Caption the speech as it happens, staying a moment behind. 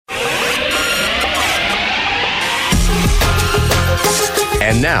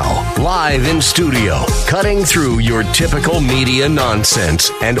And now, live in studio, cutting through your typical media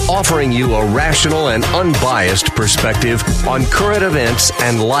nonsense and offering you a rational and unbiased perspective on current events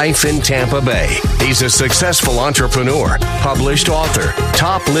and life in Tampa Bay. He's a successful entrepreneur, published author,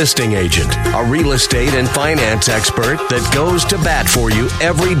 top listing agent, a real estate and finance expert that goes to bat for you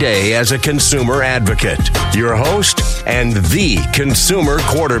every day as a consumer advocate. Your host and the consumer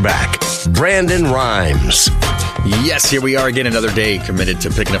quarterback, Brandon Rhymes. Yes, here we are again, another day committed to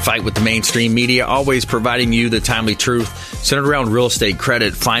picking a fight with the mainstream media, always providing you the timely truth centered around real estate,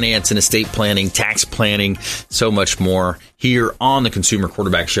 credit, finance, and estate planning, tax planning, so much more. Here on the Consumer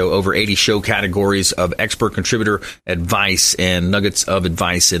Quarterback Show, over 80 show categories of expert contributor advice and nuggets of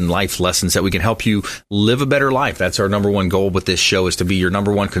advice and life lessons that we can help you live a better life. That's our number one goal with this show, is to be your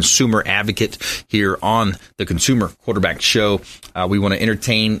number one consumer advocate here on the Consumer Quarterback Show. We want to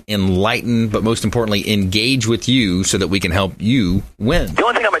entertain, enlighten, but most importantly, engage with you so that we can help you win. The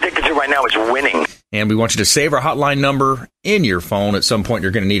only thing I'm addicted to right now is winning. And we want you to save our hotline number in your phone. At some point,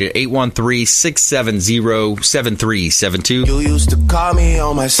 you're going to need it. 813-670-7372. You used to call me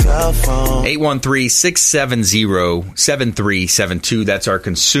on my cell phone. 813-670-7372. That's our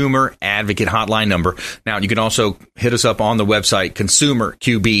consumer advocate hotline number. Now, you can also hit us up on the website,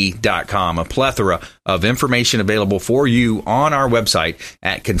 consumerqb.com. A plethora of information available for you on our website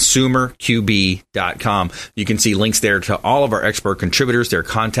at consumerqb.com. You can see links there to all of our expert contributors, their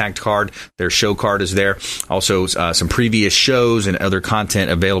contact card, their show card is there. Also, some previous shows and other content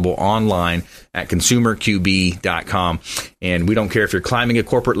available online at consumerqb.com. And we don't care if you're climbing a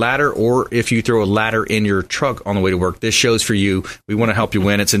corporate ladder or if you throw a ladder in your truck on the way to work. This show's for you. We want to help you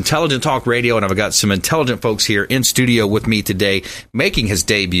win. It's Intelligent Talk Radio, and I've got some intelligent folks here in studio with me today, making his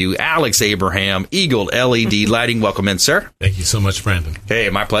debut, Alex Abraham, Eagle LED Lighting. Welcome in, sir. Thank you so much, Brandon. Hey,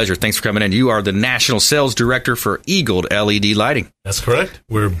 my pleasure. Thanks for coming in. You are the National Sales Director for Eagle LED Lighting. That's correct.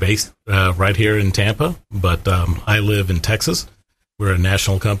 We're based right here in Tampa, but I live in Texas. We're a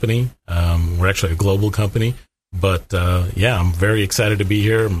national company. We're actually a global company. But, I'm very excited to be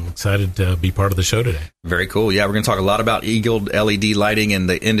here. I'm excited to be part of the show today. Very cool. Yeah, we're going to talk a lot about Eagle LED lighting and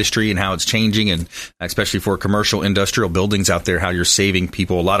the industry and how it's changing, and especially for commercial industrial buildings out there, how you're saving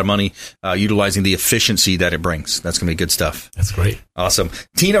people a lot of money, utilizing the efficiency that it brings. That's going to be good stuff. That's great. Awesome.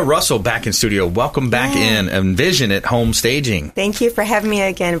 Tina Russell back in studio. Welcome back in Envision at Home Staging. Thank you for having me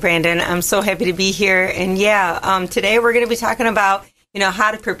again, Brandon. I'm so happy to be here. And today we're going to be talking about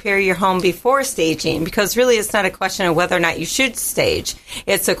how to prepare your home before staging, because really it's not a question of whether or not you should stage.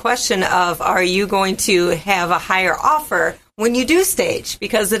 It's a question of, are you going to have a higher offer when you do stage?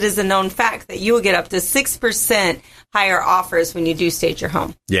 Because it is a known fact that you will get up to 6% higher offers when you do stage your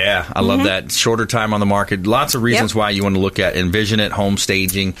home. Yeah, I love that. Shorter time on the market. Lots of reasons why you want to look at Envision at Home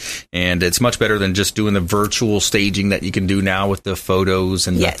Staging. And it's much better than just doing the virtual staging that you can do now with the photos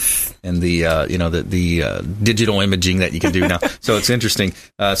and the digital imaging that you can do now. So it's interesting.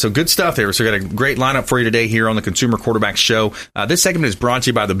 So good stuff there. So we got a great lineup for you today here on the Consumer Quarterback Show. This segment is brought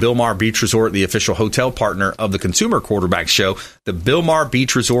to you by the Bilmar Beach Resort, the official hotel partner of the Consumer Quarterback Show. The Bilmar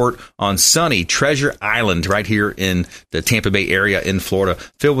Beach Resort on sunny Treasure Island right here in the Tampa Bay area in Florida,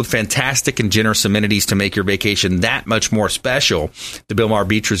 filled with fantastic and generous amenities to make your vacation that much more special. The Bilmar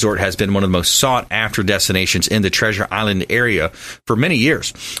Beach Resort has been one of the most sought-after destinations in the Treasure Island area for many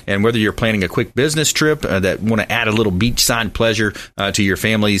years. And whether you're planning a quick business trip that want to add a little beachside pleasure to your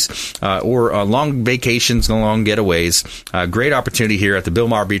families or long vacations and long getaways, great opportunity here at the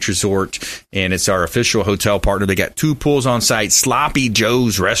Bilmar Beach Resort, and it's our official hotel partner. They got 2 pools on site, Sloppy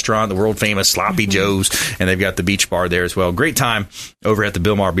Joe's restaurant, the world-famous Sloppy Joe's, and they've got the beach bar there as well. Great time over at the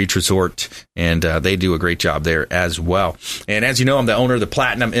Bilmar Beach Resort, and they do a great job there as well. And as you know, I'm the owner of the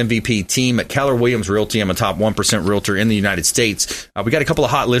Platinum MVP team at Keller Williams Realty. I'm a top 1% realtor in the United States. We got a couple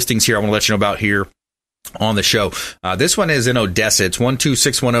of hot listings here I want to let you know about here on the show. This one is in Odessa. It's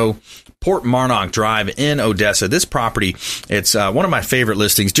 12610 Port Marnock Drive in Odessa. This property, it's one of my favorite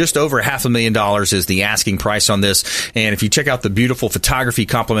listings. Just over $500,000 is the asking price on this. And if you check out the beautiful photography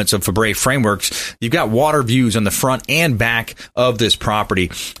compliments of Fabre Frameworks, you've got water views on the front and back of this property.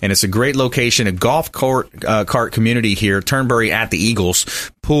 And it's a great location, a golf cart community here, Turnberry at the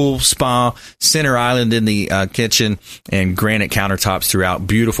Eagles. Pool, spa, center island in the kitchen, and granite countertops throughout.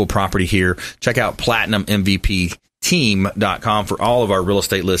 Beautiful property here. Check out PlatinumMVPteam.com for all of our real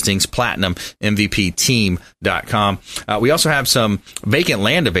estate listings, PlatinumMVPteam.com. We also have some vacant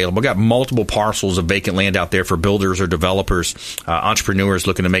land available. We've got multiple parcels of vacant land out there for builders or developers, entrepreneurs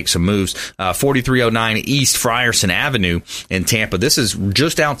looking to make some moves. 4309 East Frierson Avenue in Tampa. This is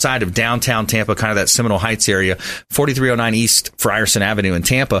just outside of downtown Tampa, kind of that Seminole Heights area. 4309 East Frierson Avenue in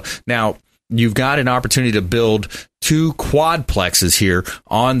Tampa. Now, you've got an opportunity to build 2 quadplexes here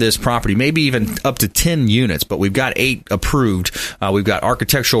on this property, maybe even up to 10 units, but we've got 8 approved. We've got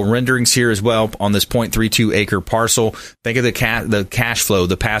architectural renderings here as well on this 0.32 acre parcel. Think of the cash flow,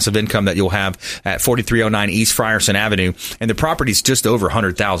 the passive income that you'll have at 4309 East Frierson Avenue. And the property's just over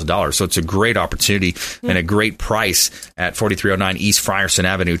 $100,000. So it's a great opportunity and a great price at 4309 East Frierson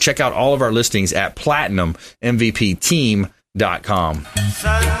Avenue. Check out all of our listings at PlatinumMVPTeam.com.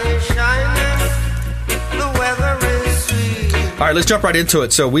 All right, let's jump right into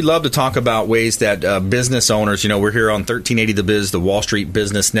it. So we love to talk about ways that business owners, we're here on 1380 The Biz, the Wall Street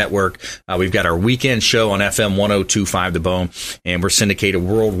Business Network. We've got our weekend show on FM 102.5 The Bone, and we're syndicated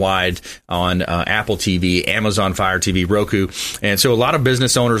worldwide on Apple TV, Amazon Fire TV, Roku. And so a lot of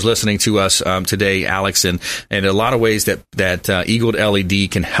business owners listening to us today, Alex, and a lot of ways that Eagle LED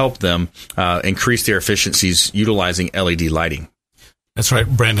can help them increase their efficiencies utilizing LED lighting. That's right,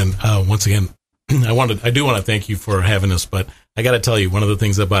 Brandon. Once again, I do want to thank you for having us, but I got to tell you, one of the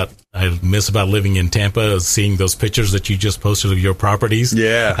things I miss about living in Tampa is seeing those pictures that you just posted of your properties.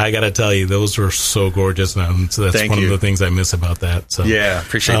 Yeah. I got to tell you, those are so gorgeous. And so that's one of the things I miss about that. So, yeah,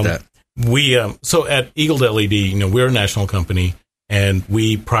 appreciate that. So at Eagle LED, we're a national company, and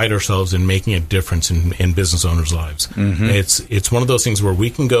we pride ourselves in making a difference in business owners' lives. Mm-hmm. It's one of those things where we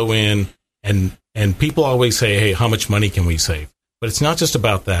can go in and people always say, hey, how much money can we save? But it's not just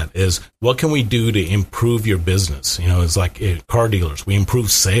about that. Is what can we do to improve your business? It's like car dealers. We improve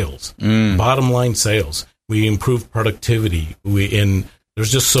sales, bottom line sales. We improve productivity.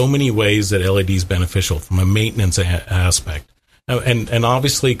 There's just so many ways that LED is beneficial from a maintenance aspect. And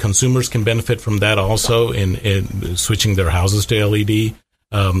obviously consumers can benefit from that also in switching their houses to LED.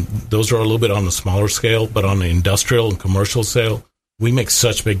 Those are a little bit on the smaller scale, but on the industrial and commercial scale, we make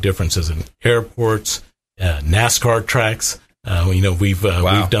such big differences in airports, NASCAR tracks. We've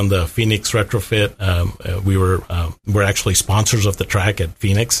done the Phoenix retrofit. We're actually sponsors of the track at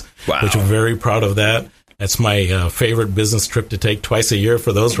Phoenix, which we're very proud of that. That's my favorite business trip to take twice a year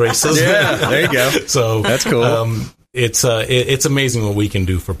for those races. Yeah, there you go. So that's cool. It's amazing what we can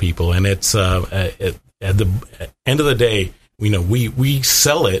do for people, and it's at the end of the day, we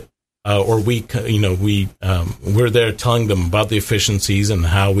sell it, or we're there telling them about the efficiencies and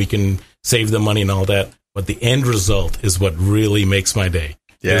how we can save them money and all that. But the end result is what really makes my day.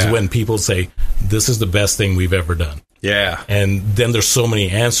 Yeah. Is when people say, this is the best thing we've ever done. Yeah. And then there's so many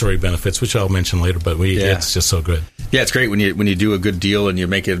ancillary benefits, which I'll mention later, but it's just so good. Yeah, it's great when you do a good deal and you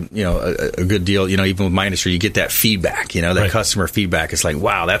make it, a good deal, even with my industry, you get that feedback, that customer feedback. It's like,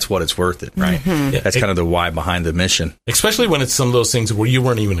 wow, that's what it's worth it, right? Mm-hmm. Yeah, that's kind of the why behind the mission. Especially when it's some of those things where you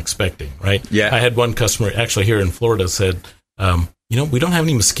weren't even expecting, right? Yeah. I had one customer actually here in Florida said, we don't have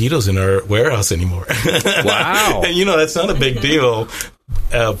any mosquitoes in our warehouse anymore. Wow. And, that's not a big deal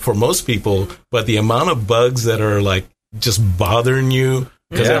for most people, but the amount of bugs that are like just bothering you,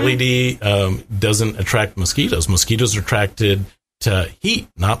 because LED doesn't attract mosquitoes. Mosquitoes are attracted to heat,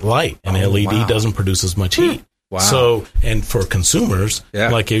 not light, and LED doesn't produce as much heat. Wow. So, and for consumers,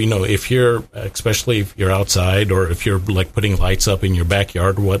 especially if you're outside or if you're like putting lights up in your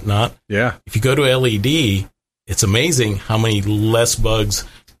backyard or whatnot, if you go to LED, it's amazing how many less bugs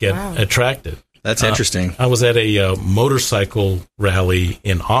get attracted. That's interesting. I was at a motorcycle rally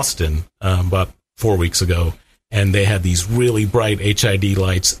in Austin about 4 weeks ago, and they had these really bright HID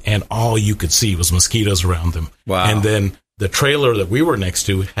lights, and all you could see was mosquitoes around them. Wow. And then the trailer that we were next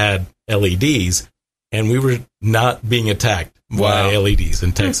to had LEDs, and we were not being attacked by LEDs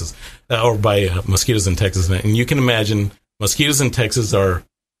in Texas, or by mosquitoes in Texas. And you can imagine mosquitoes in Texas are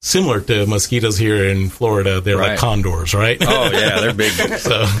similar to mosquitoes here in Florida. They're like condors, right? Oh, yeah, they're big. And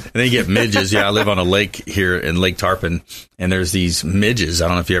they get midges. Yeah, I live on a lake here in Lake Tarpon, and there's these midges. I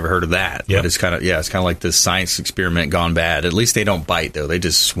don't know if you ever heard of that. Yep. But it's kind of like this science experiment gone bad. At least they don't bite, though. They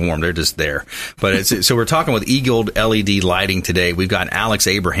just swarm. They're just there. But so we're talking with Eagle LED Lighting today. We've got Alex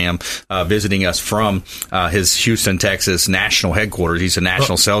Abraham visiting us from his Houston, Texas national headquarters. He's a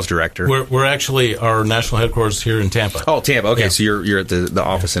national sales director. We're actually our national headquarters here in Tampa. Oh, Tampa. Okay, so you're at the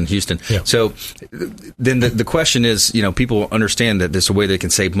office in Houston. Yeah. So then the question is, people understand that there's a way they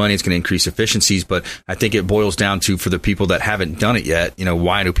can save money. It's going to increase efficiencies. But I think it boils down to, for the people that haven't done it yet,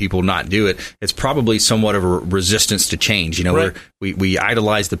 why do people not do it? It's probably somewhat of a resistance to change. We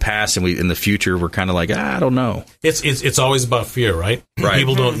idolize the past, and in the future, we're kind of like, I don't know. It's always about fear, right?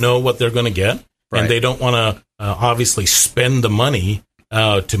 People don't know what they're going to get, and they don't want to obviously spend the money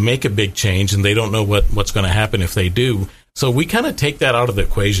to make a big change, and they don't know what's going to happen if they do. So we kind of take that out of the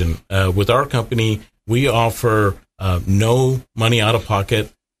equation. With our company, we offer no money out of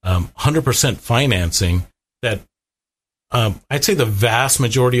pocket, 100% financing that I'd say the vast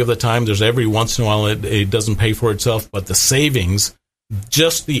majority of the time, there's every once in a while it doesn't pay for itself, but the savings,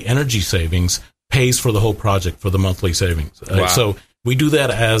 just the energy savings, pays for the whole project for the monthly savings. Wow. So we do that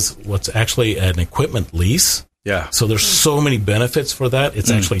as what's actually an equipment lease. Yeah. So there's so many benefits for that.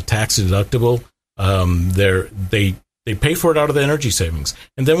 It's actually tax deductible. They pay for it out of the energy savings.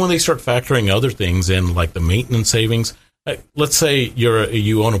 And then when they start factoring other things in, like the maintenance savings, let's say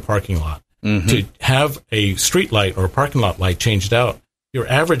you own a parking lot. To have a street light or a parking lot light changed out, your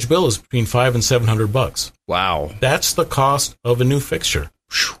average bill is between $500 and $700. Wow. That's the cost of a new fixture.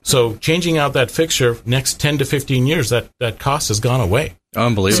 So changing out that fixture next 10 to 15 years, that cost has gone away.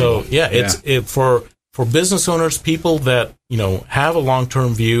 Unbelievable. So it's for business owners, people that, have a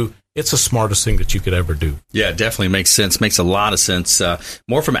long-term view, it's the smartest thing that you could ever do. Yeah, definitely makes sense. Makes a lot of sense.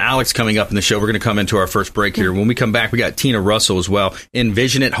 More from Alex coming up in the show. We're going to come into our first break here. When we come back, we got Tina Russell as well.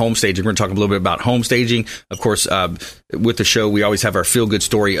 Envision It Home Staging. We're going to talk a little bit about home staging. Of course, with the show, we always have our feel-good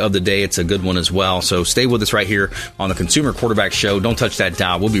story of the day. It's a good one as well. So stay with us right here on the Consumer Quarterback Show. Don't touch that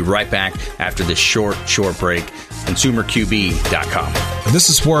dial. We'll be right back after this short break. ConsumerQB.com. This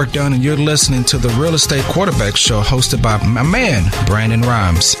is Ward Dunn, and you're listening to the Real Estate Quarterback Show hosted by my man, Brandon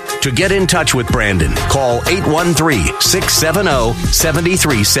Rhymes. To get in touch with Brandon, call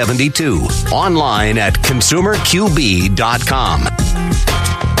 813-670-7372. Online at ConsumerQB.com.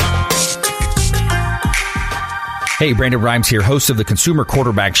 Hey, Brandon Rhymes here, host of the Consumer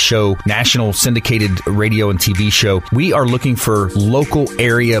Quarterback Show, national syndicated radio and TV show. We are looking for local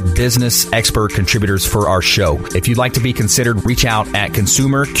area business expert contributors for our show. If you'd like to be considered, reach out at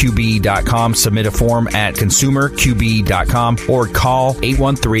ConsumerQB.com, submit a form at ConsumerQB.com, or call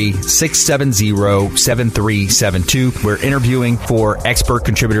 813-670-7372. We're interviewing for expert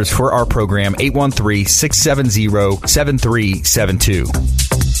contributors for our program, 813-670-7372.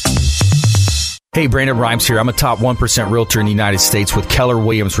 Hey, Brandon Rhymes here. I'm a top 1% realtor in the United States with Keller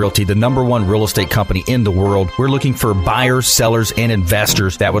Williams Realty, the #1 real estate company in the world. We're looking for buyers, sellers, and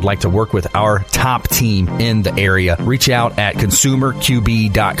investors that would like to work with our top team in the area. Reach out at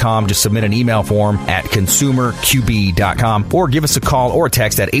ConsumerQB.com. Just submit an email form at ConsumerQB.com, or give us a call or a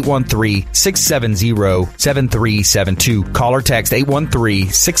text at 813-670-7372. Call or text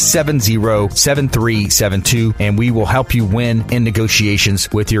 813-670-7372, and we will help you win in negotiations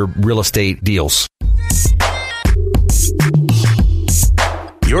with your real estate deals.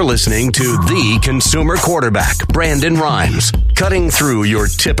 You're listening to the Consumer Quarterback, Brandon Rhymes, cutting through your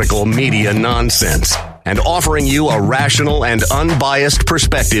typical media nonsense and offering you a rational and unbiased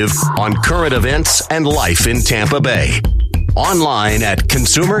perspective on current events and life in Tampa Bay. Online at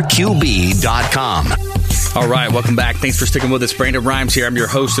ConsumerQB.com. All right, welcome back. Thanks for sticking with us. Brandon Rhymes here. I'm your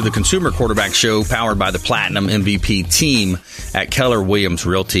host of the Consumer Quarterback Show, powered by the Platinum MVP team at Keller Williams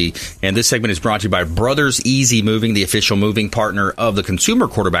Realty. And this segment is brought to you by Brothers Easy Moving, the official moving partner of the Consumer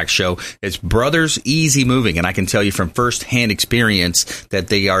Quarterback Show. It's Brothers Easy Moving, and I can tell you from firsthand experience that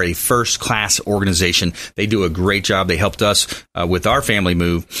they are a first-class organization. They do a great job. They helped us with our family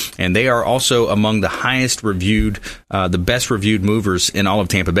move, and they are also among the highest reviewed, the best reviewed movers in all of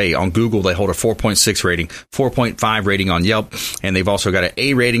Tampa Bay. On Google, they hold a 4.6 rating. 4.5 rating on Yelp, and they've also got an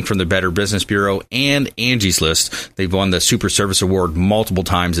A rating from the Better Business Bureau and Angie's List. They've won the Super Service Award multiple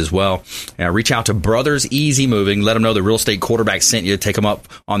times as well. Reach out to Brothers Easy Moving. Let them know the Real Estate Quarterback sent you. Take them up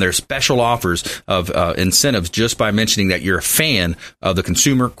on their special offers of incentives just by mentioning that you're a fan of the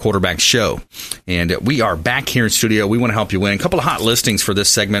Consumer Quarterback Show. And we are back here in studio. We want to help you win. A couple of hot listings for this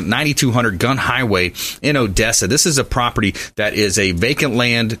segment. 9200 Gun Highway in Odessa. This is a property that is a vacant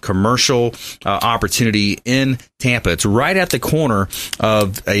land commercial opportunity in Tampa. It's right at the corner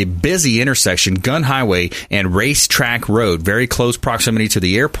of a busy intersection, Gun Highway and Racetrack Road, very close proximity to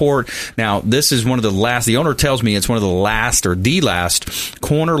the airport. Now, this is one of the last, the owner tells me it's one of the last or the last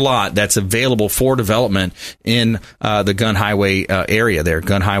corner lot that's available for development in the Gun Highway area there,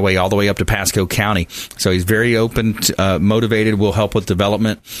 Gun Highway all the way up to Pasco County. So he's very open, motivated, will help with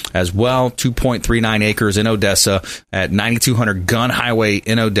development as well. 2.39 acres in Odessa at 9200 Gun Highway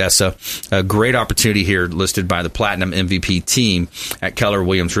in Odessa. A great opportunity here listed by the Platinum MVP team at Keller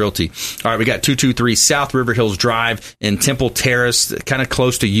Williams Realty. All right, we got 223 South River Hills Drive in Temple Terrace, kind of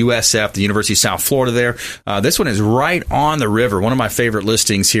close to USF, the University of South Florida there. This one is right on the river. One of my favorite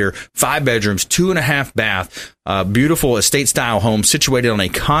listings here. 5 bedrooms, 2.5 bath, beautiful estate-style home situated on a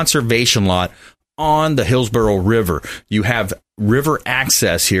conservation lot on the Hillsborough River. You have river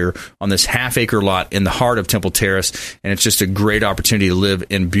access here on this half-acre lot in the heart of Temple Terrace, and it's just a great opportunity to live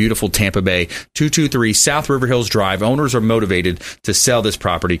in beautiful Tampa Bay. 223 South River Hills Drive. Owners are motivated to sell this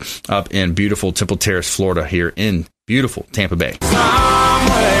property up in beautiful Temple Terrace, Florida, here in beautiful Tampa Bay.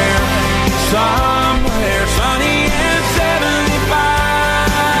 Somewhere sunny and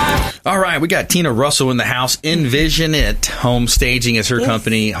All right, we got Tina Russell in the house. Envision It. Home Staging is her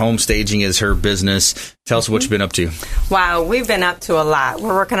company. Home Staging is her business. Tell us what you've been up to. Wow, we've been up to a lot.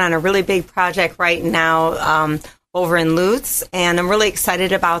 We're working on a really big project right now over in Lutz, and I'm really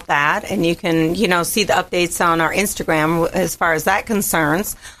excited about that. And you can, see the updates on our Instagram as far as that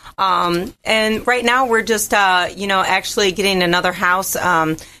concerns. And right now we're just, actually getting another house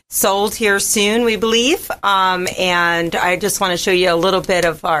sold here soon, we believe. And I just want to show you a little bit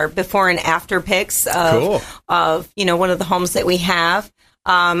of our before and after pics of one of the homes that we have.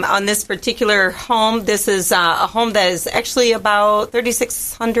 On this particular home, this is a home that is actually about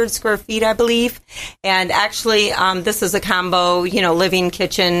 3,600 square feet, I believe. And actually, this is a combo, living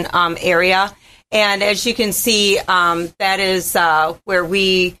kitchen area. And as you can see, that is where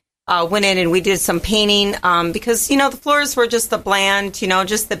we went in and we did some painting because, the floors were just the bland,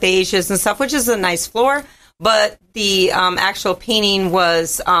 just the beiges and stuff, which is a nice floor. But the actual painting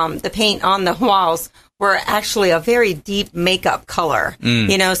was the paint on the walls were actually a very deep makeup color,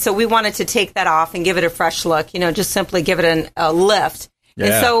 so we wanted to take that off and give it a fresh look, just simply give it a lift. Yeah.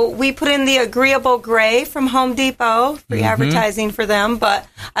 And so we put in the agreeable gray from Home Depot, free advertising for them. But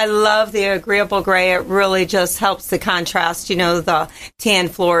I love the agreeable gray. It really just helps the contrast, the tan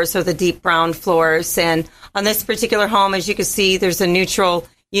floors or the deep brown floors. And on this particular home, as you can see, there's a neutral,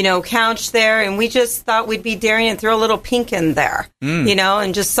 couch there. And we just thought we'd be daring and throw a little pink in there,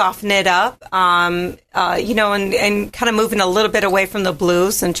 and just soften it up, and kind of moving a little bit away from the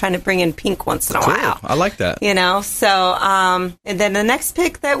blues and trying to bring in pink once in a while. I like that. So, and then the next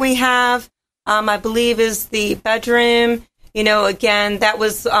pick that we have, I believe is the bedroom. Again, that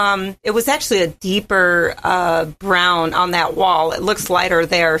was, it was actually a deeper brown on that wall. It looks lighter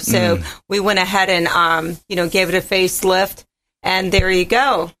there. So we went ahead and, gave it a facelift. And there you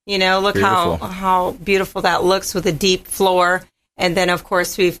go. Look how beautiful that looks with a deep floor. And then, of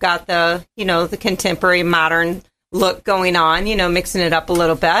course, we've got the, the contemporary modern look going on, mixing it up a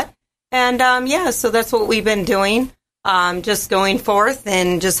little bit. And, so that's what we've been doing. Just going forth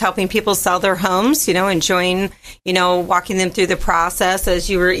and just helping people sell their homes, enjoying, walking them through the process. As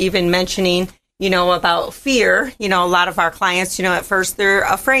you were even mentioning, about fear, a lot of our clients, at first they're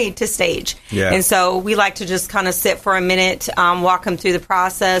afraid to stage. Yeah. And so we like to just kind of sit for a minute, walk them through the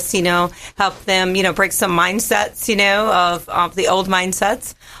process, help them, break some mindsets, of the old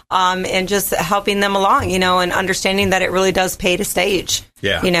mindsets, and just helping them along, and understanding that it really does pay to stage.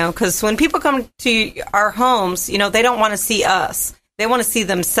 Yeah. Because when people come to our homes, they don't want to see us. They want to see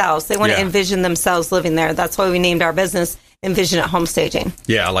themselves. They want to envision themselves living there. That's why we named our business Envision It Home Staging.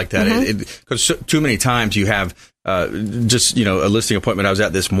 Yeah, I like that. Because too many times you have a listing appointment I was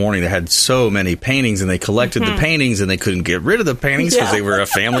at this morning that had so many paintings, and they collected the paintings, and they couldn't get rid of the paintings because they were a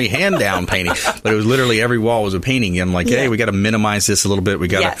family hand-down painting. But it was literally every wall was a painting. And I'm like, hey, we got to minimize this a little bit. We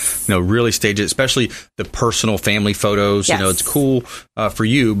got to, really stage it, especially the personal family photos. Yes. It's cool for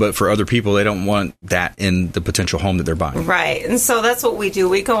you, but for other people, they don't want that in the potential home that they're buying. Right. And so that's what we do.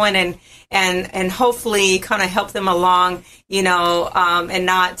 We go in and hopefully kind of help them along, and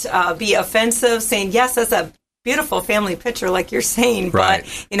not be offensive, saying, yes, that's a beautiful family picture, like you're saying, right.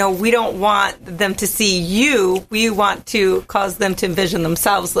 But, we don't want them to see you. We want to cause them to envision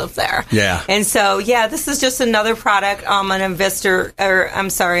themselves live there. Yeah. And so, this is just another product, an investor's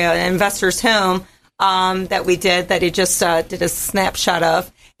home, that we did, that he just did a snapshot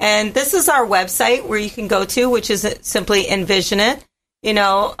of. And this is our website where you can go to, which is simply Envision It,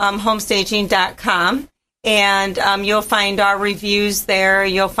 homestaging.com. And you'll find our reviews there.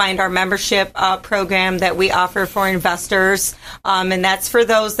 You'll find our membership program that we offer for investors. And that's for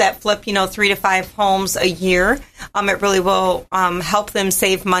those that flip, 3 to 5 homes a year. It really will help them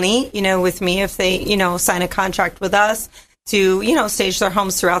save money, with me if they, sign a contract with us to, stage their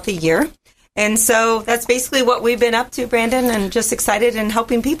homes throughout the year. And so that's basically what we've been up to, Brandon, and just excited and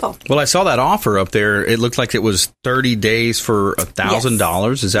helping people. Well, I saw that offer up there. It looked like it was 30 days for $1,000.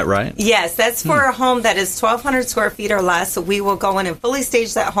 Yes. Is that right? Yes, that's for a home that is 1,200 square feet or less. So we will go in and fully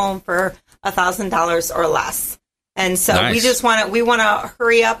stage that home for $1,000 or less. And so nice. we want to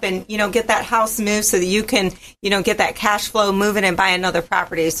hurry up and, get that house moved so that you can, get that cash flow moving and buy another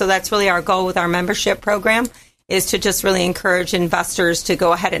property. So that's really our goal with our membership program, is to just really encourage investors to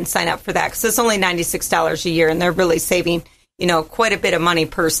go ahead and sign up for that, because it's only $96 a year, and they're really saving, quite a bit of money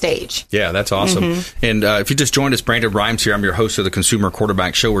per stage. Yeah, that's awesome. Mm-hmm. And if you just joined us, Brandon Rhymes here. I'm your host of the Consumer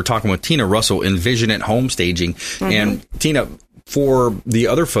Quarterback Show. We're talking with Tina Russell, Envision It Home Staging. Mm-hmm. And Tina, for the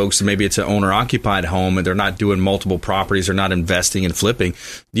other folks, maybe it's an owner-occupied home and they're not doing multiple properties, they're not investing and flipping,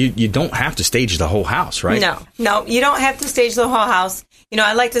 you don't have to stage the whole house, right? No, you don't have to stage the whole house.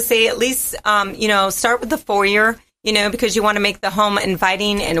 I like to say at least, start with the foyer, because you want to make the home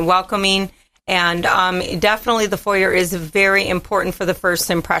inviting and welcoming. And definitely the foyer is very important for the first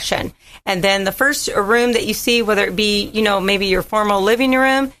impression. And then the first room that you see, whether it be, maybe your formal living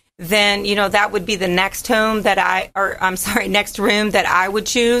room, then, that would be the next room that I would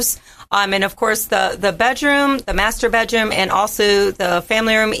choose. And of course, the bedroom, the master bedroom, and also the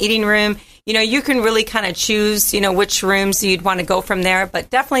family room, eating room, you can really kind of choose, which rooms you'd want to go from there. But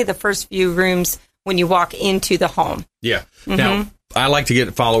definitely the first few rooms when you walk into the home. Yeah. Now, I like to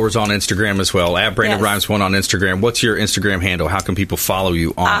get followers on Instagram as well. At Brandon Rhymes 1 on Instagram. What's your Instagram handle? How can people follow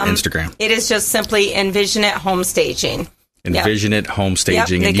you on Instagram? It is just simply Envision It Home Staging. Envision It Home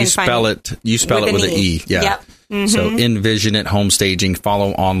Staging. And you spell it with an E. Yeah. Yep. Mm-hmm. So Envision It Home Staging.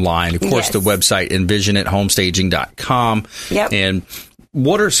 Follow online. Of course, the website, envisionithomestaging.com. Yep. And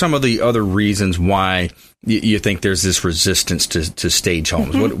what are some of the other reasons why you think there's this resistance to stage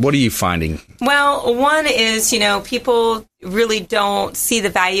homes? What are you finding? Well, one is, people really don't see the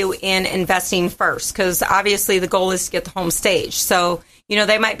value in investing first, because obviously the goal is to get the home staged. So,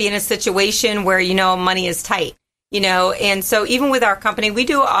 they might be in a situation where, money is tight, and so even with our company, we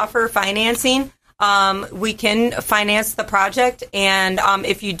do offer financing. We can finance the project. And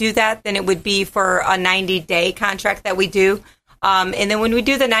if you do that, then it would be for a 90-day contract that we do. And then when we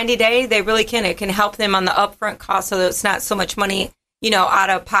do the 90-day, they really it can help them on the upfront cost, so that it's not so much money,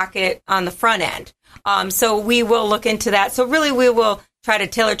 out of pocket on the front end. So we will look into that. So really, we will try to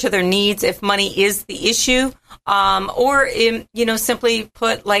tailor to their needs if money is the issue, or simply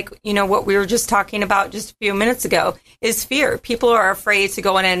put, what we were just talking about just a few minutes ago, is fear. People are afraid to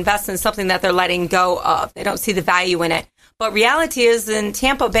go in and invest in something that they're letting go of. They don't see the value in it. But reality is, in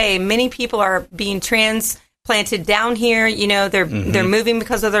Tampa Bay, many people are being transplanted down here. They're moving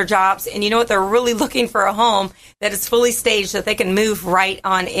because of their jobs, and they're really looking for a home that is fully staged, that they can move right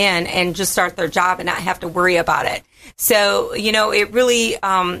on in and just start their job and not have to worry about it. So it really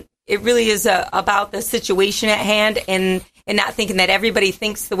is about the situation at hand, and not thinking that everybody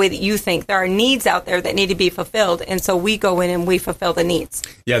thinks the way that you think. There are needs out there that need to be fulfilled, and so we go in and we fulfill the needs.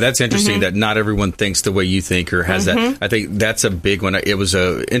 Yeah, that's interesting that not everyone thinks the way you think or has that. I think that's a big one. It was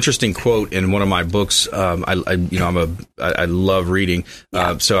a interesting quote in one of my books. I love reading,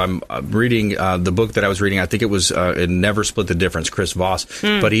 so I'm reading the book that I was reading. I think it was Never Split the Difference, Chris Voss.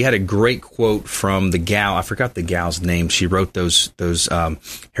 But he had a great quote from the gal. I forgot the gal's name. She wrote those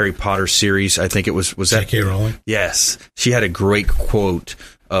Harry Potter series. I think it was that J.K. Rowling. Yes, she had a great quote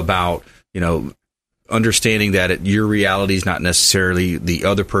about, understanding that your reality is not necessarily the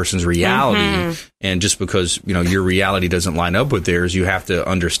other person's reality. And just because, your reality doesn't line up with theirs, you have to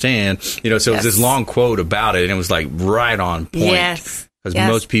understand, so it was this long quote about it, and it was like right on point. Yes. Because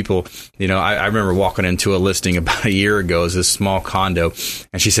most people, I remember walking into a listing about a year ago as this small condo,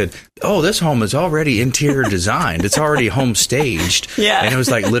 and she said, "Oh, this home is already interior designed. It's already home staged." Yeah. And it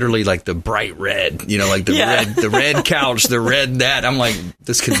was literally the bright red, the red couch, the red that. I'm like,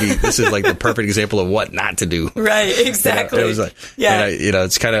 this is the perfect example of what not to do. Right. Exactly. It was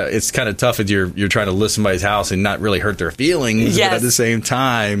it's kind of tough if you're trying to list somebody's house and not really hurt their feelings, but at the same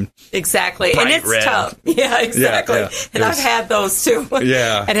time. Exactly. And it's red. tough. Yeah, exactly. Yeah. And I've had those too.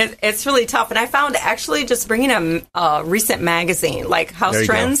 Yeah. And it's really tough. And I found actually just bringing a recent magazine like House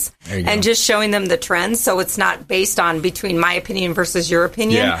Trends and just showing them the trends. So it's not based on between my opinion versus your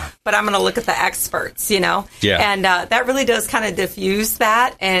opinion, but I'm going to look at the experts, Yeah. And that really does kind of diffuse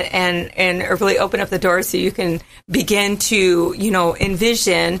that and really open up the door so you can begin to,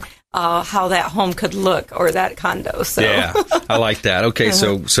 envision how that home could look or that condo. So yeah, I like that. Okay,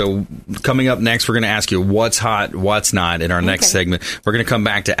 so coming up next, we're going to ask you what's hot, what's not in our next segment. We're going to come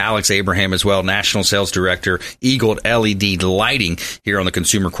back to Alex Abraham as well, National Sales Director, Eagle LED Lighting here on the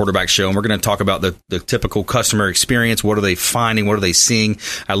Consumer Quarterback Show. And we're going to talk about the typical customer experience. What are they finding? What are they seeing?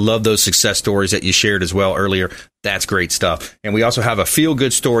 I love those success stories that you shared as well earlier. That's great stuff. And we also have a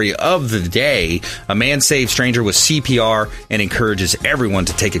feel-good story of the day. A man saves stranger with CPR and encourages everyone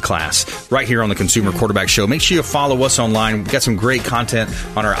to take a class right here on the Consumer Quarterback Show. Make sure you follow us online. We've got some great content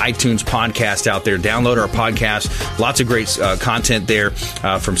on our iTunes podcast out there. Download our podcast. Lots of great content there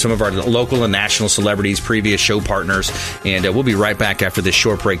from some of our local and national celebrities, previous show partners. And we'll be right back after this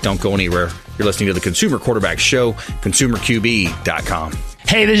short break. Don't go anywhere. You're listening to the Consumer Quarterback Show, ConsumerQB.com.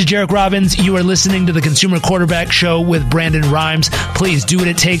 Hey, this is Jarek Robbins. You are listening to the Consumer Quarterback Show with Brandon Rhymes. Please do what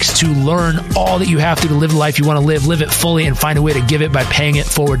it takes to learn all that you have to live the life you want to live it fully, and find a way to give it by paying it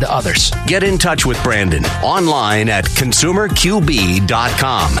forward to others. Get in touch with Brandon online at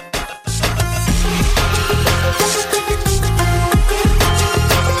ConsumerQB.com.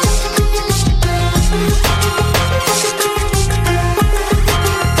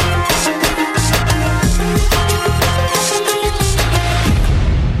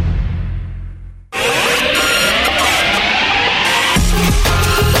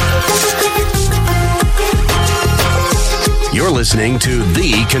 listening to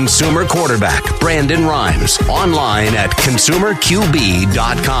The Consumer Quarterback, Brandon Rhymes, online at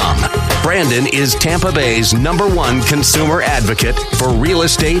consumerqb.com. Brandon is Tampa Bay's #1 consumer advocate for real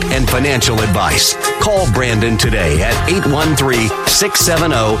estate and financial advice. Call Brandon today at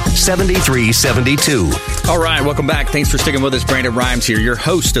 813-670-7372. All right, welcome back. Thanks for sticking with us. Brandon Rhymes here, your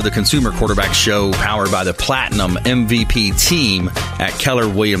host of the Consumer Quarterback Show, powered by the Platinum MVP team at Keller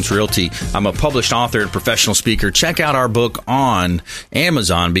Williams Realty. I'm a published author and professional speaker. Check out our book on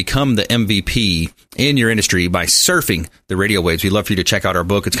Amazon, Become the MVP in Your Industry by Surfing the Radio Waves. We'd love for you to check out our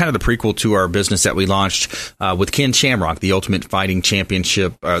book. It's kind of the prequel to our business that we launched with Ken Shamrock, the Ultimate Fighting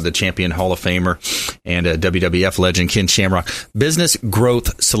Championship, the Champion Hall of Famer, and WWF legend Ken Shamrock. Business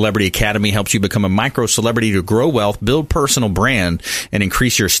Growth Celebrity Academy helps you become a micro celebrity to grow wealth, build personal brand, and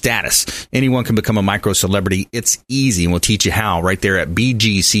increase your status. Anyone can become a micro celebrity. It's easy, and we'll teach you how right there at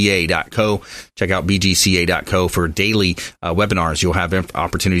bgca.co. Check out bgca.co for daily webinars. You'll have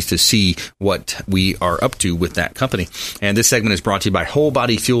opportunities to see what we are up to with that company. And this segment is brought to you by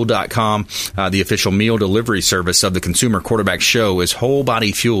WholeBodyFuel.com. The official meal delivery service of the Consumer Quarterback Show is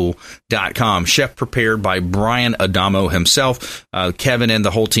WholeBodyFuel.com. Chef prepared by Brian Adamo himself. Kevin and the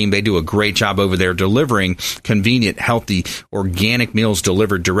whole team, they do a great job over there delivering convenient, healthy, organic meals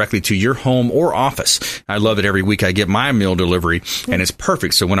delivered directly to your home or office. I love it. Every week I get my meal delivery, and it's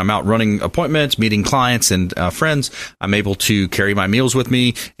perfect. So when I'm out running appointments, meeting clients and friends, I'm able to carry my meals with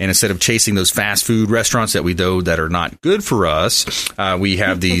me. And instead of chasing those fast food restaurants that we know that are not good for us, we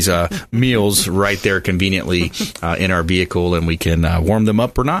have these meals right there conveniently in our vehicle, and we can warm them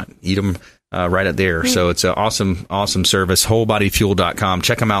up or not, eat them right at there. So it's an awesome service. WholeBodyFuel.com.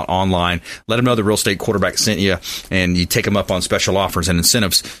 Check them out online. Let them know the Real Estate Quarterback sent you, and you take them up on special offers and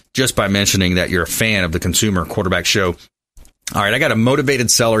incentives just by mentioning that you're a fan of the Consumer Quarterback Show. All right, I got a motivated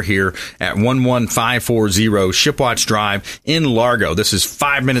seller here at 11540 Shipwatch Drive in Largo. This is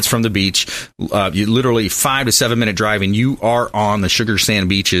 5 minutes from the beach. You literally 5 to 7 minute drive, and you are on the sugar sand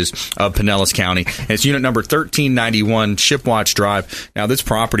beaches of Pinellas County. And it's unit number 1391 Shipwatch Drive. Now, this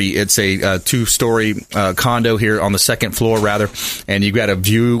property, it's a 2-story condo here on the second floor, rather, and you've got a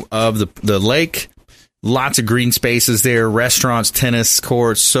view of the lake. Lots of green spaces there, restaurants, tennis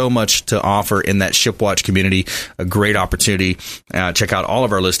courts, so much to offer in that Shipwatch community. A great opportunity. Check out all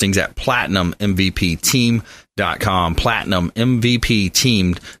of our listings at PlatinumMVPTeam.com,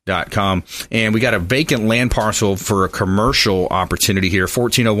 PlatinumMVPTeam.com. And we got a vacant land parcel for a commercial opportunity here,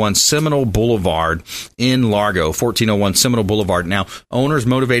 1401 Seminole Boulevard in Largo, 1401 Seminole Boulevard. Now, owners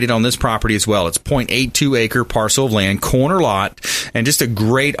motivated on this property as well. It's 0.82 acre parcel of land, corner lot, and just a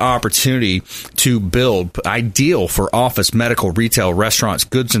great opportunity to build. Ideal for office, medical, retail, restaurants,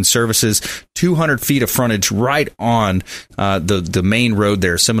 goods and services. 200 feet of frontage right on the main road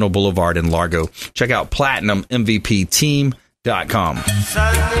there, Seminole Boulevard in Largo. Check out PlatinumMVPTeam.com.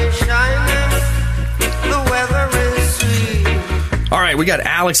 Sun is shining, the weather is sweet. All right, we got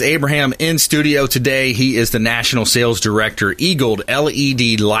Alex Abraham in studio today. He is the National Sales Director, Eagled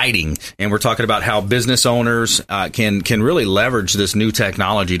LED Lighting, and we're talking about how business owners can really leverage this new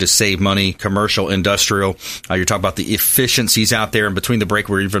technology to save money, commercial, industrial. You're talking about the efficiencies out there, and between the break,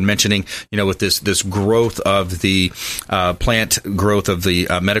 we're even mentioning, with this growth of the plant growth of the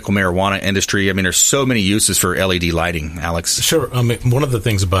medical marijuana industry. I mean, there's so many uses for LED lighting, Alex. Sure. One of the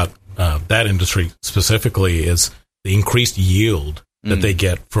things about that industry specifically is the increased yield that they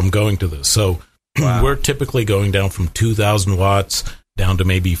get from going to this. So we're typically going down from 2,000 watts down to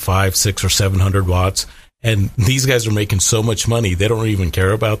maybe 500, 600, or 700 watts. And these guys are making so much money, they don't even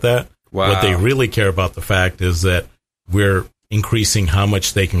care about that. Wow. What they really care about the fact is that we're increasing how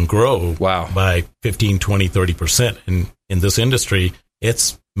much they can grow by 15, 20, 30%. And in this industry,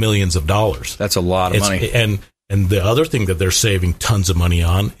 it's millions of dollars. That's a lot of money. And the other thing that they're saving tons of money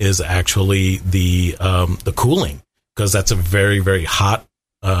on is actually the cooling, because that's a very, very hot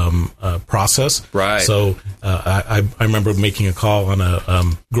process. Right. So I remember making a call on a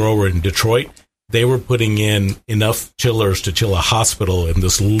grower in Detroit. They were putting in enough chillers to chill a hospital in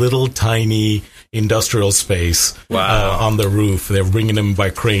this little tiny industrial space on the roof. They were bringing them by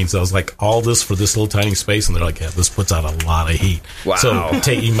cranes. I was like, all this for this little tiny space? And they're like, yeah, this puts out a lot of heat. Wow. So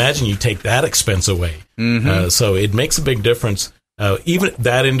imagine you take that expense away. So it makes a big difference. Even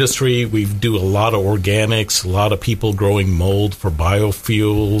that industry, we do a lot of organics, a lot of people growing mold for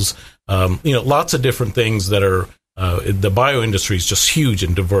biofuels, lots of different things that are, the bio industry is just huge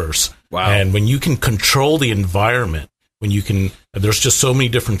and diverse. Wow. And when you can control the environment, there's just so many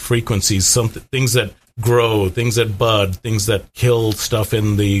different frequencies, things that grow, things that bud, things that kill stuff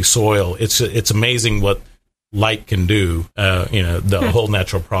in the soil. It's amazing what light can do, the whole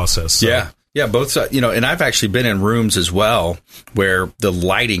natural process. So. Yeah. Yeah, both sides, and I've actually been in rooms as well where the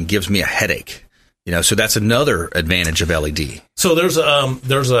lighting gives me a headache. So that's another advantage of LED. So there's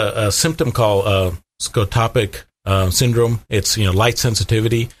a symptom called scotopic syndrome. It's light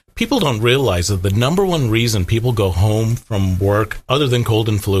sensitivity. People don't realize that the number one reason people go home from work, other than cold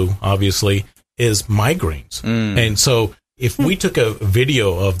and flu, obviously, is migraines. And so if we took a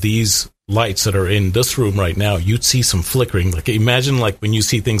video of these lights that are in this room right now, you'd see some flickering. Like imagine like when you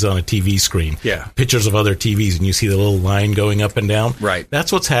see things on a TV screen, pictures of other TVs, and you see the little line going up and down. Right.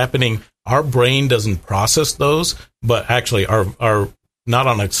 That's what's happening. Our brain doesn't process those, but actually our not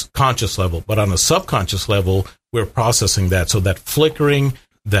on a conscious level, but on a subconscious level, we're processing that. So that flickering,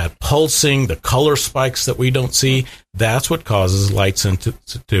 that pulsing, the color spikes that we don't see, that's what causes light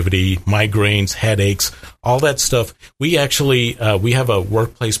sensitivity, migraines, headaches, all that stuff. We actually, we have a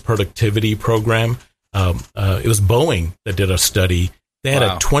workplace productivity program. It was Boeing that did a study. They had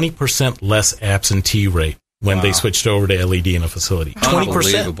a 20% less absentee rate when they switched over to LED in a facility.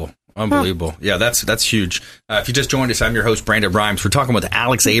 20%. Unbelievable. Yeah, that's huge. If you just joined us, I'm your host, Brandon Rhymes. We're talking with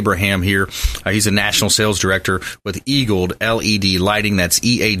Alex Abraham here. He's a national sales director with Eagled LED Lighting. That's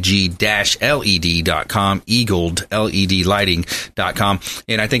EAG-LED.com, EagledLEDlighting.com.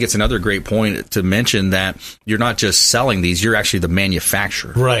 And I think it's another great point to mention that you're not just selling these, you're actually the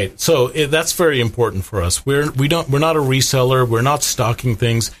manufacturer. Right. So that's very important for us. We're not a reseller. We're not stocking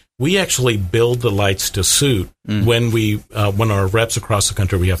things. We actually build the lights to suit when our reps across the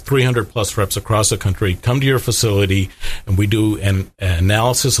country, we have 300 plus reps across the country, come to your facility and we do an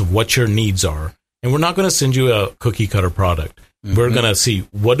analysis of what your needs are. And we're not going to send you a cookie cutter product. We're going to see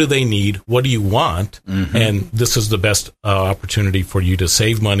what do they need? What do you want? And this is the best opportunity for you to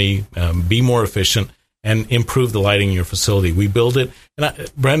save money, be more efficient, and improve the lighting in your facility. We build it. And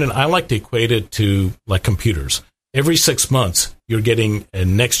Brandon, I like to equate it to like computers. Every 6 months, you're getting a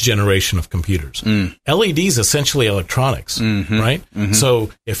next generation of computers. LED is essentially electronics, right?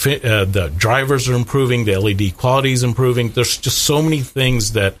 So if the drivers are improving, the LED quality is improving, there's just so many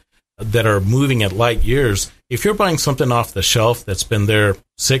things that are moving at light years. If you're buying something off the shelf that's been there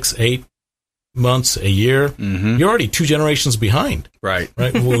 6, 8 months, a year, you're already 2 generations behind. Right.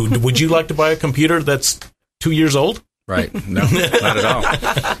 Would you like to buy a computer that's 2 years old? Right. No, not at all.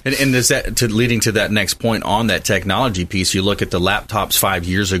 And is that leading to that next point on that technology piece? You look at the laptops 5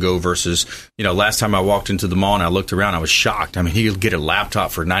 years ago versus, last time I walked into the mall and I looked around, I was shocked. I mean, you could get a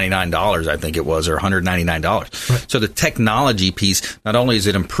laptop for $99, I think it was, or $199. Right. So the technology piece, not only is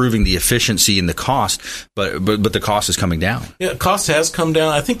it improving the efficiency and the cost, but the cost is coming down. Yeah, cost has come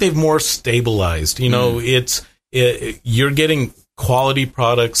down. I think they've more stabilized. You're getting quality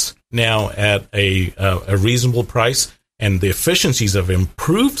products now at a reasonable price. And the efficiencies have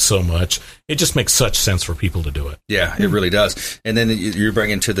improved so much, it just makes such sense for people to do it. Yeah, it really does. And then you're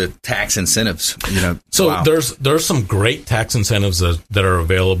bringing to the tax incentives. So there's some great tax incentives that are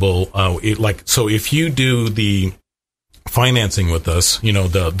available. So if you do the financing with us,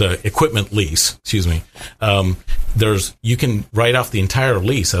 the equipment lease, you can write off the entire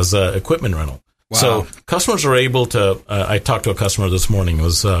lease as an equipment rental. Wow. So customers are able to. I talked to a customer this morning. It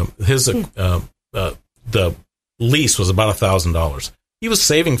was the lease was about $1,000. He was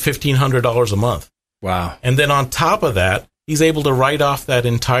saving $1,500 a month. Wow. And then on top of that, he's able to write off that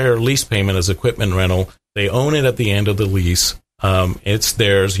entire lease payment as equipment rental. They own it at the end of the lease. It's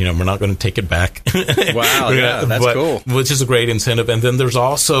theirs. We're not going to take it back. Wow. Yeah, that's cool. Which is a great incentive. And then there's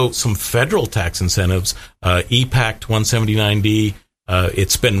also some federal tax incentives. EPACT 179D.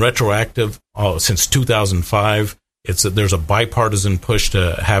 It's been retroactive since 2005. There's a bipartisan push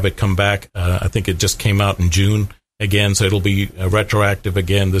to have it come back. I think it just came out in June again, so it'll be retroactive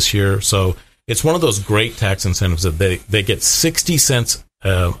again this year. So it's one of those great tax incentives that they get 60 cents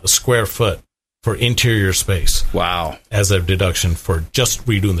a square foot for interior space. Wow. As a deduction for just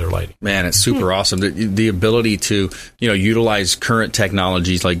redoing their lighting. Man, it's super awesome. The ability to, utilize current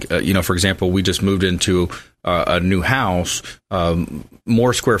technologies like, for example, we just moved into a new house,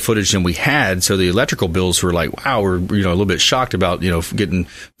 more square footage than we had. So the electrical bills were like, wow, we're, a little bit shocked about, getting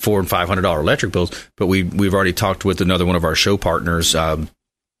 $400 and $500 electric bills. But we've already talked with another one of our show partners.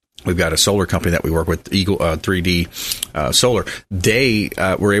 We've got a solar company that we work with, Eagle 3D Solar. They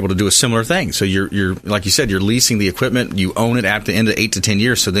were able to do a similar thing. So you're like you said, you're leasing the equipment, you own it at the end of 8 to 10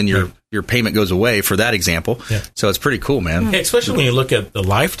 years. So then your payment goes away for that example. Yeah. So it's pretty cool, man. Yeah, especially when you look at the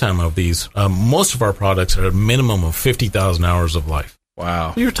lifetime of these. Most of our products are a minimum of 50,000 hours of life.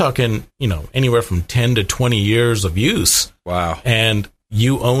 Wow. You're talking, anywhere from 10 to 20 years of use. Wow. And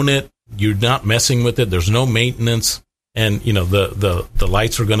you own it. You're not messing with it. There's no maintenance. And, the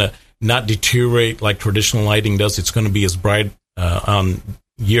lights are going to not deteriorate like traditional lighting does. It's going to be as bright on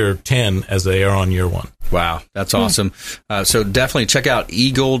year 10 as they are on year 1. Wow, that's awesome. So definitely check out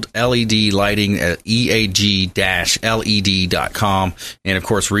eGold LED Lighting at eag-led.com. And, of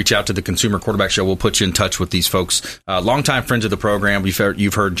course, reach out to the Consumer Quarterback Show. We'll put you in touch with these folks. Longtime friends of the program.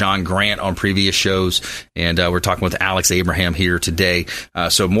 You've heard John Grant on previous shows, and we're talking with Alex Abraham here today.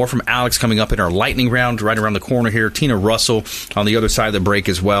 So more from Alex coming up in our lightning round right around the corner here. Tina Russell on the other side of the break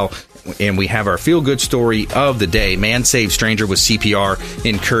as well. And we have our feel-good story of the day. Man Saved Stranger with CPR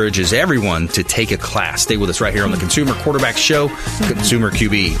encourages everyone to take a class. Stay with us right here on the Consumer Quarterback Show,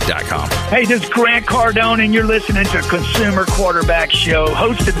 ConsumerQB.com. Hey, this is Grant Cardone, and you're listening to Consumer Quarterback Show,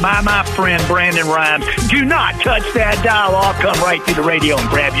 hosted by my friend Brandon Rhymes. Do not touch that dial. I'll come right through the radio and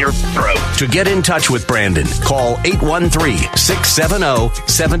grab your throat. To get in touch with Brandon, call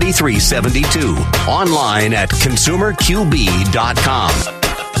 813-670-7372. Online at ConsumerQB.com.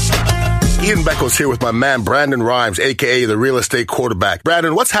 Ian Beckles here with my man, Brandon Rhymes, a.k.a. the real estate quarterback.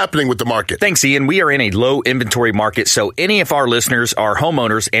 Brandon, what's happening with the market? Thanks, Ian. We are in a low inventory market, so any of our listeners are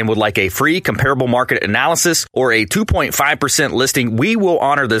homeowners and would like a free comparable market analysis or a 2.5% listing, we will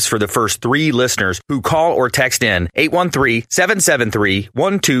honor this for the first 3 listeners who call or text in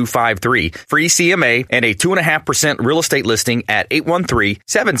 813-773-1253. Free CMA and a 2.5% real estate listing at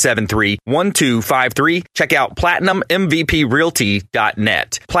 813-773-1253. Check out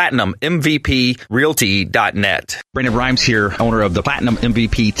PlatinumMVPRealty.net. PlatinumMVPRealty.net. Brandon Rhymes here, owner of the Platinum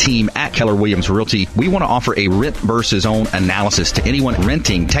MVP team at Keller Williams Realty. We want to offer a rent versus own analysis to anyone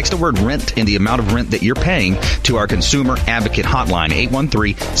renting. Text the word rent and the amount of rent that you're paying to our consumer advocate hotline,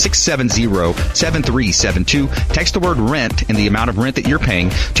 813-670-7372. Text the word rent and the amount of rent that you're paying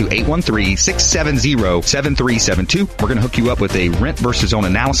to 813-670-7372. We're going to hook you up with a rent versus own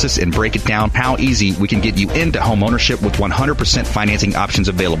analysis and break it down how easy we can get you into home ownership with 100% financing options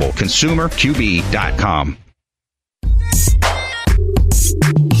available. ConsumerQB.com.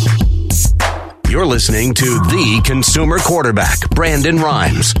 You're listening to the Consumer Quarterback, Brandon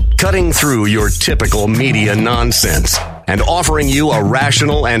Rhymes, cutting through your typical media nonsense and offering you a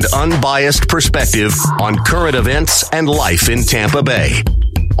rational and unbiased perspective on current events and life in Tampa Bay.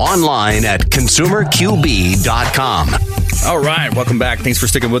 Online at ConsumerQB.com. All right, welcome back. Thanks for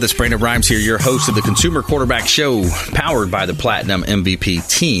sticking with us. Brandon Rhymes here, your host of the Consumer Quarterback Show, powered by the Platinum MVP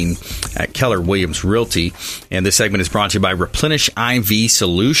team at Keller Williams Realty. And this segment is brought to you by Replenish IV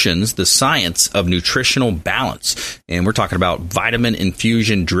Solutions, the science of nutritional balance. And we're talking about vitamin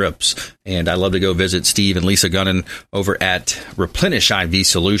infusion drips. And I love to go visit Steve and Lisa Gunnan over at Replenish IV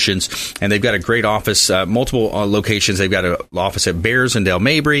Solutions. And they've got a great office, multiple locations. They've got an office at Bears and Del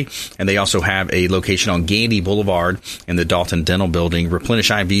Mabry, and they also have a location on Gandy Boulevard in the Dalton Dental Building. Replenish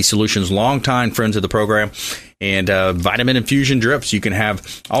IV Solutions, longtime friends of the program. And vitamin infusion drips. You can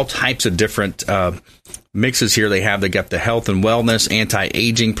have all types of different mixes here. They got the health and wellness,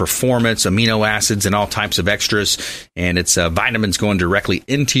 anti-aging, performance, amino acids, and all types of extras. And it's vitamins going directly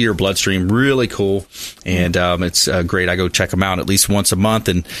into your bloodstream. Really cool. And it's great. I go check them out at least once a month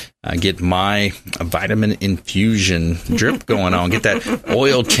and get my vitamin infusion drip going on. Get that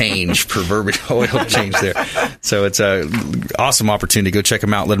oil change, proverbial oil change there. So it's an awesome opportunity. Go check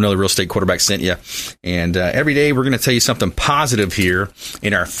them out. Let them know the Real Estate Quarterback sent you. And every day we're going to tell you something positive here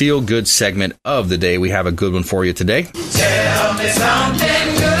in our Feel Good segment of the day. We have a good one for you today. Tell me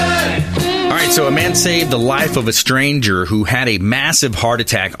something good. All right, so a man saved the life of a stranger who had a massive heart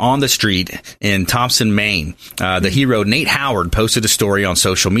attack on the street in Thompson, Maine. The hero, Nate Howard, posted a story on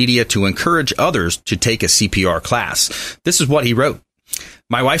social media to encourage others to take a CPR class. This is what he wrote.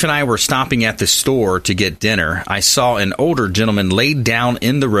 My wife and I were stopping at the store to get dinner. I saw an older gentleman laid down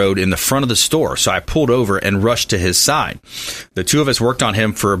in the road in the front of the store, so I pulled over and rushed to his side. The two of us worked on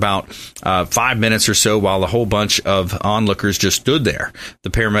him for about 5 minutes or so while a whole bunch of onlookers just stood there.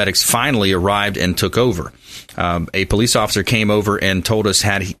 The paramedics finally arrived and took over. A police officer came over and told us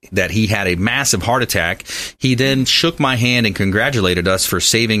that he had a massive heart attack. He then shook my hand and congratulated us for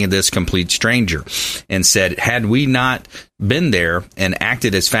saving this complete stranger and said, had we not been there and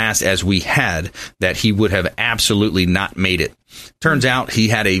acted as fast as we had, that he would have absolutely not made it. Turns out he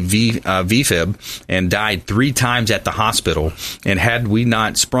had a VFib and died 3 times at the hospital. And had we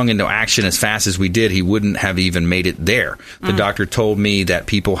not sprung into action as fast as we did, he wouldn't have even made it there. The doctor told me that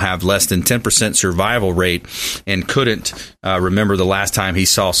people have less than 10% survival rate and couldn't remember the last time he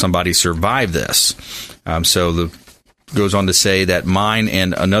saw somebody survive this. Goes on to say that mine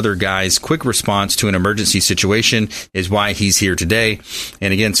and another guy's quick response to an emergency situation is why he's here today.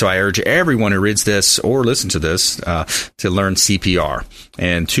 And again, so I urge everyone who reads this or listens to this to learn CPR.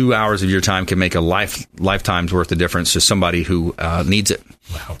 And 2 hours of your time can make a lifetime's worth of difference to somebody who needs it.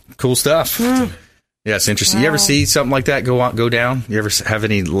 Wow. Cool stuff. Yeah, it's interesting. Wow. You ever see something like that go down? You ever have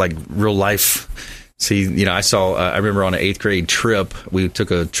any like real life? See, I saw. I remember on an 8th grade trip, we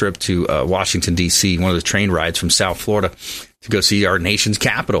took a trip to Washington D.C. One of the train rides from South Florida to go see our nation's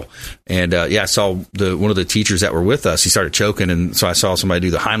capital. And I saw one of the teachers that were with us. He started choking, and so I saw somebody do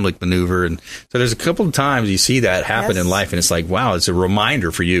the Heimlich maneuver. And so there's a couple of times you see that happen in life, and it's like, wow, it's a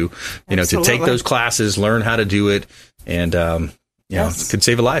reminder for you, to take those classes, learn how to do it, and it could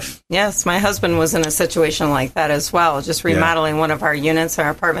save a life. Yes, my husband was in a situation like that as well, just remodeling one of our units,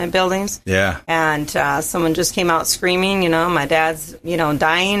 our apartment buildings. Yeah. And someone just came out screaming, my dad's,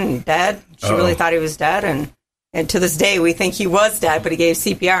 dying, dead. She really thought he was dead. And to this day, we think he was dead, but he gave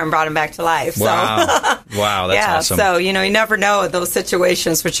CPR and brought him back to life. Wow. So, wow, that's awesome. So, you never know those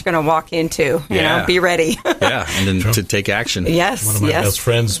situations which you're going to walk into. You know, be ready. Yeah, and then to take action. Yes, one of my best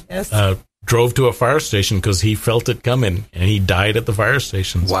friends drove to a fire station because he felt it coming, and he died at the fire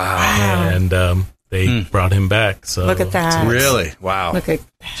station. Wow. And they brought him back. So look at that. Really? Wow. Look at that.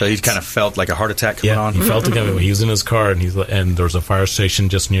 So he kind of felt like a heart attack coming on? He felt it coming. He was in his car, and there was a fire station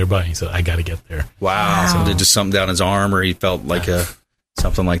just nearby. He said, I got to get there. Wow. So did just something down his arm, or he felt like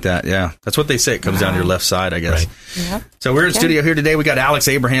something like that. Yeah. That's what they say. It comes down your left side, I guess. Right. Yeah. So we're in studio here today. We got Alex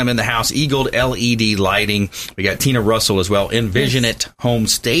Abraham in the house, Eagled LED Lighting. We got Tina Russell as well, Envision It Home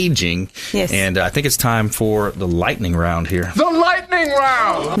Staging. Yes. And I think it's time for the lightning round here. The lightning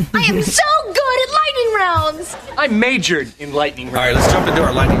round! I am so good at lightning rounds! I majored in lightning rounds. All right, let's jump into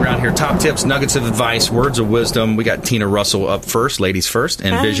our lightning round here. Top tips, nuggets of advice, words of wisdom. We got Tina Russell up first, ladies first,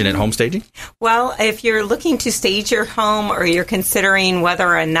 Envision It Home Staging. Well, if you're looking to stage your home, or you're considering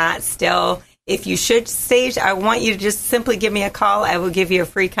whether or not still, if you should stage, I want you to just simply give me a call. I will give you a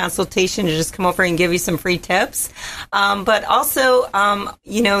free consultation to just come over and give you some free tips. But also,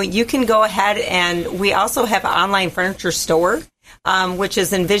 you can go ahead, and we also have an online furniture store, which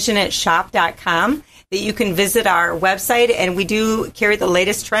is envisionitshop.com, that you can visit our website, and we do carry the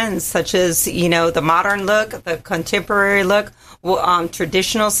latest trends, such as, the modern look, the contemporary look,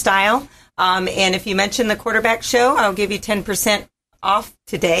 traditional style. And if you mention the Quarterback Show, I'll give you 10% off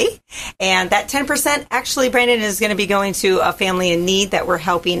today. And that 10% actually, Brandon, is going to be going to a family in need that we're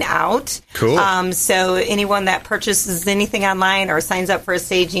helping out. Cool. So anyone that purchases anything online or signs up for a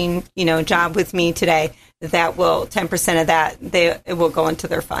staging, job with me today, that will 10% of that, it will go into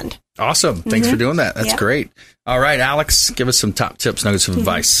their fund. Awesome. Thanks for doing that. That's great. All right, Alex, give us some top tips, nuggets of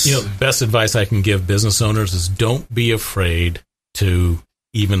advice. The best advice I can give business owners is don't be afraid to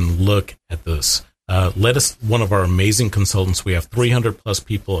even look at this. One of our amazing consultants, we have 300 plus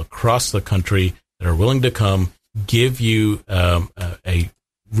people across the country that are willing to come give you some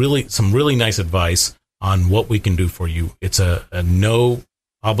really nice advice on what we can do for you. It's a no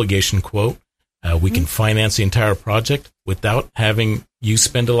obligation quote. We can finance the entire project without having you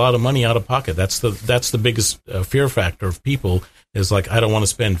spend a lot of money out of pocket. That's the biggest fear factor of people, is like, I don't want to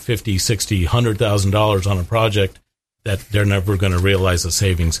spend $50,000, $60,000, $100,000 on a project that they're never going to realize the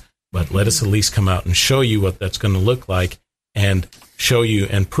savings. But let us at least come out and show you what that's going to look like, and show you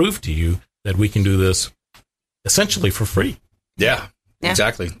and prove to you that we can do this essentially for free. Yeah.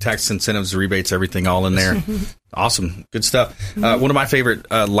 Exactly. Tax incentives, rebates, everything all in there. Awesome. Good stuff. One of my favorite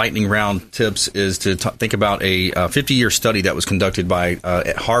lightning round tips is to think about a 50-year study that was conducted by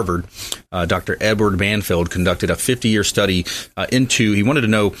at Harvard. Dr. Edward Banfield conducted a 50-year study he wanted to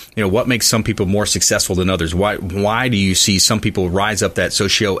know, what makes some people more successful than others? Why do you see some people rise up that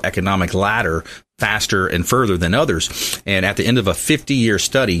socioeconomic ladder faster and further than others? And at the end of a 50-year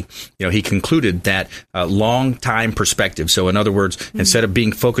study, he concluded that long time perspective. So in other words, instead of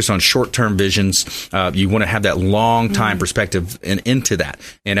being focused on short-term visions, you want to have that long time perspective into that.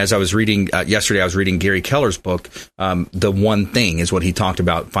 And as I was reading yesterday, I was reading Gary Keller's book, The One Thing is what he talked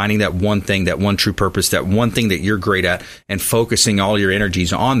about, finding that one thing, that one true purpose, that one thing that you're great at, and focusing all your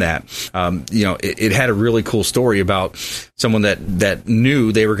energies on that. It had a really cool story about someone that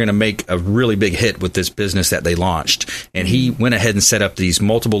knew they were going to make a really big hit with this business that they launched. And he went ahead and set up these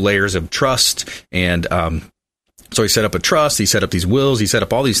multiple layers of trust. And so he set up a trust, he set up these wills, he set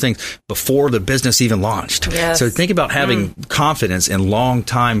up all these things before the business even launched. Yes. So think about having confidence and long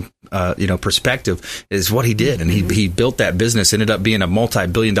time, perspective is what he did. And he built that business, ended up being a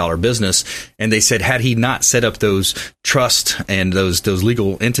multi-billion-dollar business. And they said, had he not set up those trust and those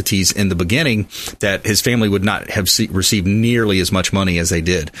legal entities in the beginning, that his family would not have received nearly as much money as they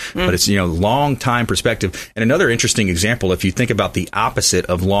did. But it's, long time perspective. And another interesting example, if you think about the opposite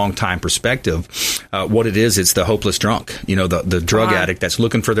of long time perspective, what it is, it's the hopeless drunk, the drug addict that's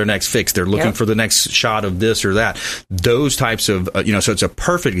looking for their next fix. They're looking for the next shot of this or that. Those types of, so it's a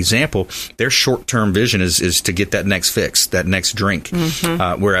perfect example example, their short-term vision is to get that next fix, that next drink.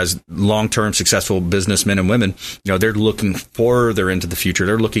 Whereas long-term successful businessmen and women, they're looking further into the future.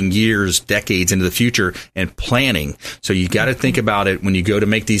 They're looking years, decades into the future and planning. So you got to think about it when you go to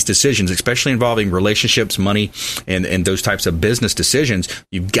make these decisions, especially involving relationships, money, and those types of business decisions.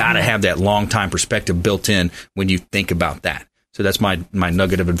 You've got to have that long-time perspective built in when you think about that. So that's my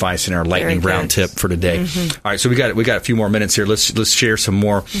nugget of advice in our lightning round tip for today. All right, so we got a few more minutes here. Let's share some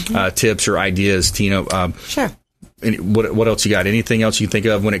more tips or ideas, Tina. Sure. What else you got? Anything else you think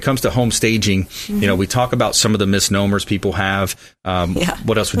of when it comes to home staging? We talk about some of the misnomers people have.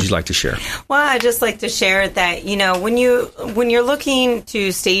 What else would you like to share? Well, I'd just like to share that when you're looking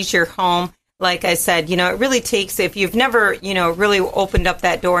to stage your home, like I said, it really takes, if you've never really opened up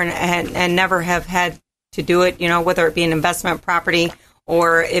that door and never have had to do it, whether it be an investment property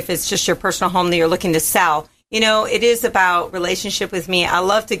or if it's just your personal home that you're looking to sell. It is about relationship with me. I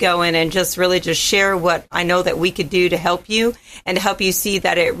love to go in and just really just share what I know that we could do to help you and to help you see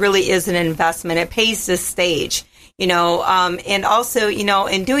that it really is an investment. It pays to stage, and also,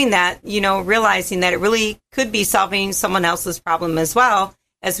 in doing that, realizing that it really could be solving someone else's problem as well,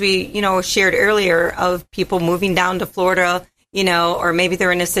 as we, shared earlier, of people moving down to Florida, or maybe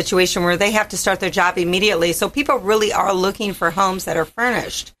they're in a situation where they have to start their job immediately. So people really are looking for homes that are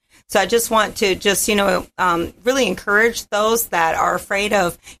furnished. So I just want to really encourage those that are afraid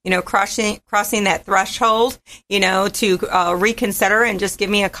of, crossing that threshold, to reconsider and just give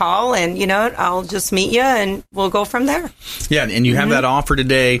me a call and, I'll just meet you and we'll go from there. Yeah. And you have that offer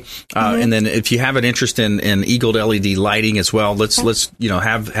today. And then if you have an interest in Eagle LED lighting as well, let's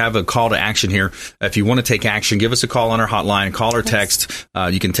have a call to action here. If you want to take action, give us a call on our hotline, call or text.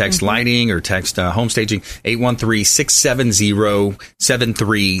 You can text lighting or text home staging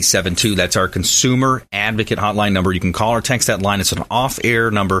 813-670-7372. That's our consumer advocate hotline number. You can call or text that line. It's an off-air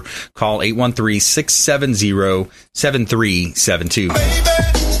number. Call 813-670-7372.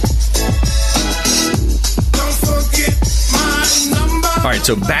 All right,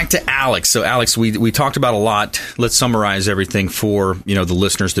 so back to Alex. So, Alex, we talked about a lot. Let's summarize everything for, the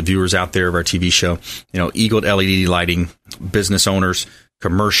listeners, the viewers out there of our TV show. Eagle LED lighting, business owners,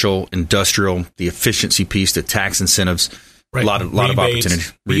 commercial, industrial, the efficiency piece, the tax incentives. Right. A lot of opportunity.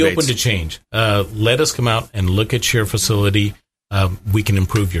 Be open to change. Let us come out and look at your facility. We can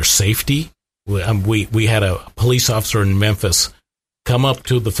improve your safety. We had a police officer in Memphis come up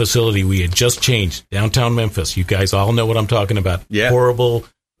to the facility. We had just changed downtown Memphis. You guys all know what I'm talking about. Yeah. Horrible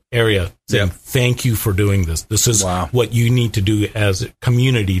area. Saying, thank you for doing this. This is what you need to do as a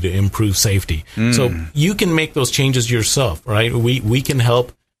community to improve safety. So you can make those changes yourself, right? We can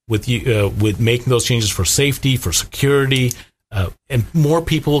help with you with making those changes for safety, for security, and more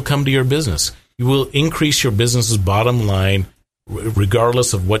people will come to your business. You will increase your business's bottom line,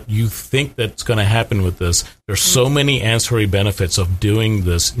 regardless of what you think that's going to happen with this. There's so many ancillary benefits of doing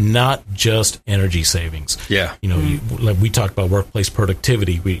this, not just energy savings. Yeah, we talked about workplace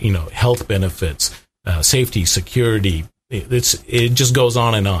productivity. Health benefits, safety, security. It just goes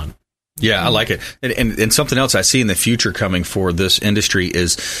on and on. Yeah, I like it. And something else I see in the future coming for this industry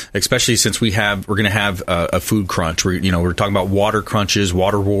is, especially since we're going to have a food crunch. We're talking about water crunches,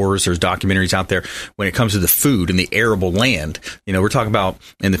 water wars. There's documentaries out there when it comes to the food and the arable land. We're talking about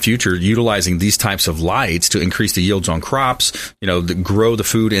in the future utilizing these types of lights to increase the yields on crops, grow the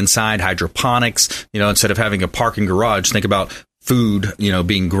food inside, hydroponics, instead of having a parking garage. Think about food,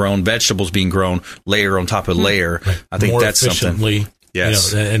 being grown, vegetables being grown layer on top of layer. Right. I think more that's efficiently. Something.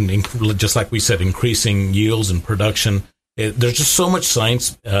 Yes. And just like we said, increasing yields and production. There's just so much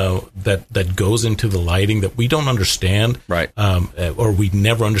science that goes into the lighting that we don't understand, right? Or we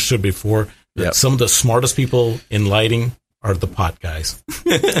never understood before. Yep. Some of the smartest people in lighting are the pot guys.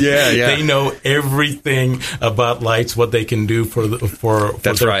 Yeah. They know everything about lights, what they can do for their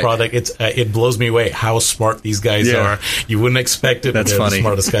product. It blows me away how smart these guys are. You wouldn't expect it. That's but they're funny. The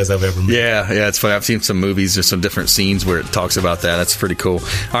smartest guys I've ever met. Yeah, it's funny. I've seen some movies, there's some different scenes where it talks about that. That's pretty cool.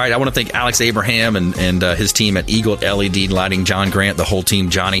 All right, I want to thank Alex Abraham and his team at Eagle LED Lighting, John Grant, the whole team,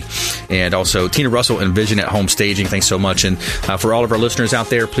 Johnny, and also Tina Russell and Vision at Home Staging. Thanks so much. And for all of our listeners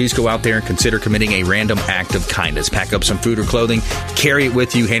out there, please go out there and consider committing a random act of kindness. Pack up some food or clothing, carry it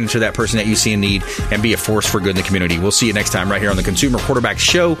with you, hand it to that person that you see in need, and be a force for good in the community. We'll see you next time right here on the Consumer Quarterback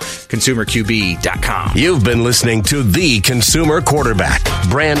Show, ConsumerQB.com. You've been listening to The Consumer Quarterback,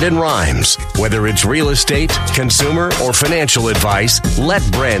 Brandon Rhymes. Whether it's real estate, consumer, or financial advice, let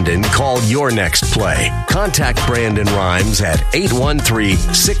Brandon call your next play. Contact Brandon Rhymes at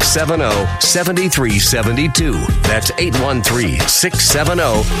 813-670-7372. That's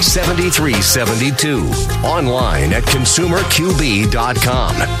 813-670-7372. Online at consumerqb.com.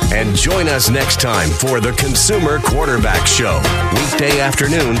 consumerqb.com. And join us next time for the Consumer Quarterback Show. Weekday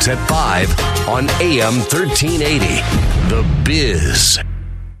afternoons at 5 on AM 1380. The Biz.